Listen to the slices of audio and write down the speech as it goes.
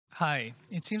Hi,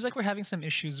 it seems like we're having some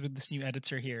issues with this new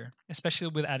editor here, especially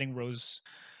with adding rows.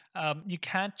 You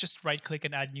can't just right click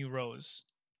and add new rows.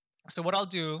 So what I'll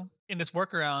do in this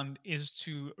workaround is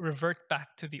to revert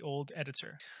back to the old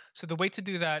editor. So the way to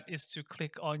do that is to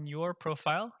click on your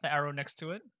profile, the arrow next to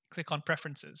it, click on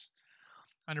Preferences.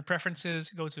 Under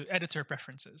Preferences, go to Editor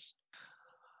Preferences.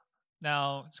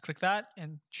 Now just click that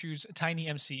and choose Tiny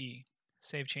MCE,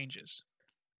 Save Changes.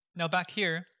 Now back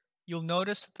here, you'll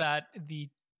notice that the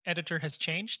editor has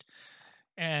changed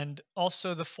and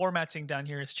also the formatting down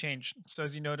here has changed. So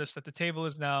as you notice that the table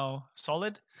is now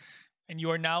solid and you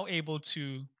are now able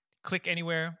to click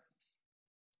anywhere,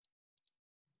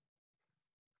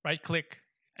 right click,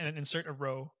 and then insert a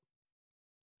row,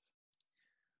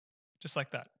 just like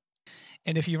that.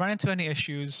 And if you run into any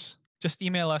issues, just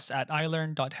email us at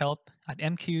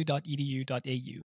ilearn.help@mq.edu.au.